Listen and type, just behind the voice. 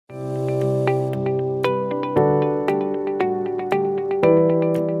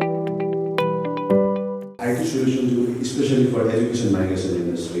especially for education migration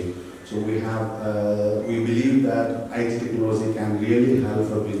industry. So we believe that IT technology can really help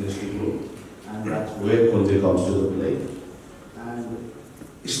for business to grow, and that's where KONZE comes to the play. And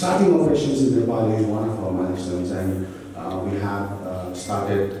starting operations in Nepal is one of our milestones, and we have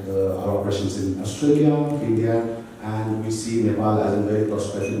started our operations in Australia, India, and we see Nepal as a very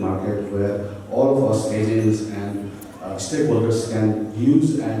prospective market where all of us agents and stakeholders can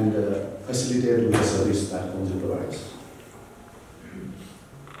use and facilitate with the service that KONZE provides.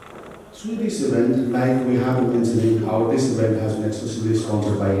 Through this event, like we have been mentioning, this event has been exclusively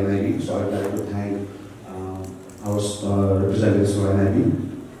sponsored by NIB, so I would like to thank our representatives from NIB,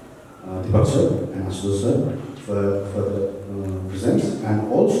 Deepak sir and Ashutosh sir, for the presence.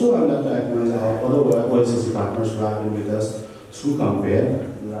 And also I would like to acknowledge our other OSSC partners who have been with us through Compare,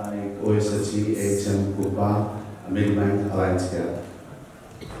 like OSSC, AHM, Kupa, Medibank, Alliance Care.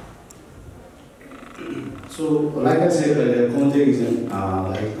 So, like I said earlier, KONZE is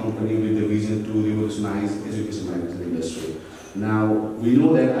a company with the vision to revolutionize education management industry. Now, we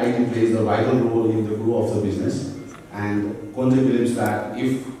know that IT plays a vital role in the growth of the business, and KONZE believes that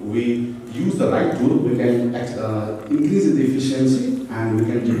if we use the right tool, we can increase the efficiency and we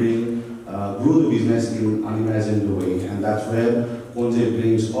can grow the business in unimagined way. And that's where KONZE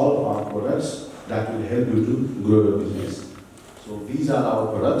brings all of our products that will help you to grow the business. So these are our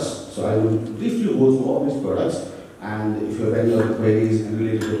products. So I will briefly go through all these products, and if you have any other queries and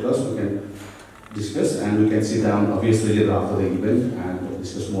related to products, we can discuss, and we can sit down obviously later after the event and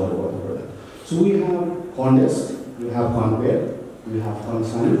discuss more about the product. So we have KONZE, we have Compare, we have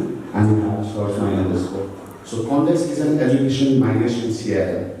KONZE, and we have /_. So KONZE is an education migration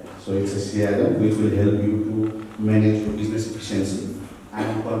CRM. So it's a CRM which will help you to manage your business efficiency.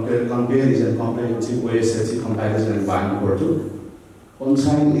 And Compare is a comprehensive OSSC comparison and buying portal.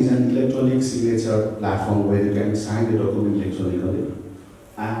 KONZE is an electronic signature platform where you can sign the document electronically.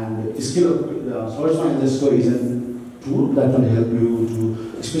 And /_. is a tool that can help you to,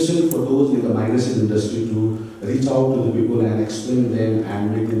 especially for those in the migration industry, to reach out to the people and explain them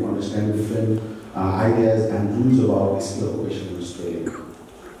and make them understand different ideas and rules about skill operation in Australia.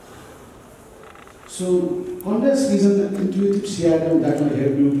 So, KONZE is an intuitive CRM that will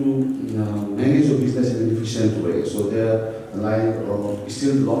help you to manage your business in an efficient way. So there,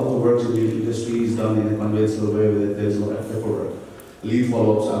 still a lot of the work in the industry is done in a conventional way where there is a lot of paperwork. Lead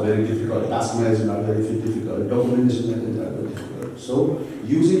follow-ups are very difficult, task management are very difficult, documentation are very difficult. So,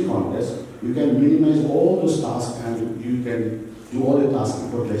 using KONZE, you can minimize all those tasks and you can do all the tasks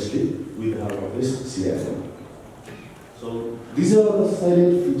effortlessly with the help of this CRM. So these are the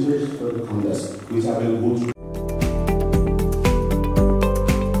salient features for the KONZE, which I will go through.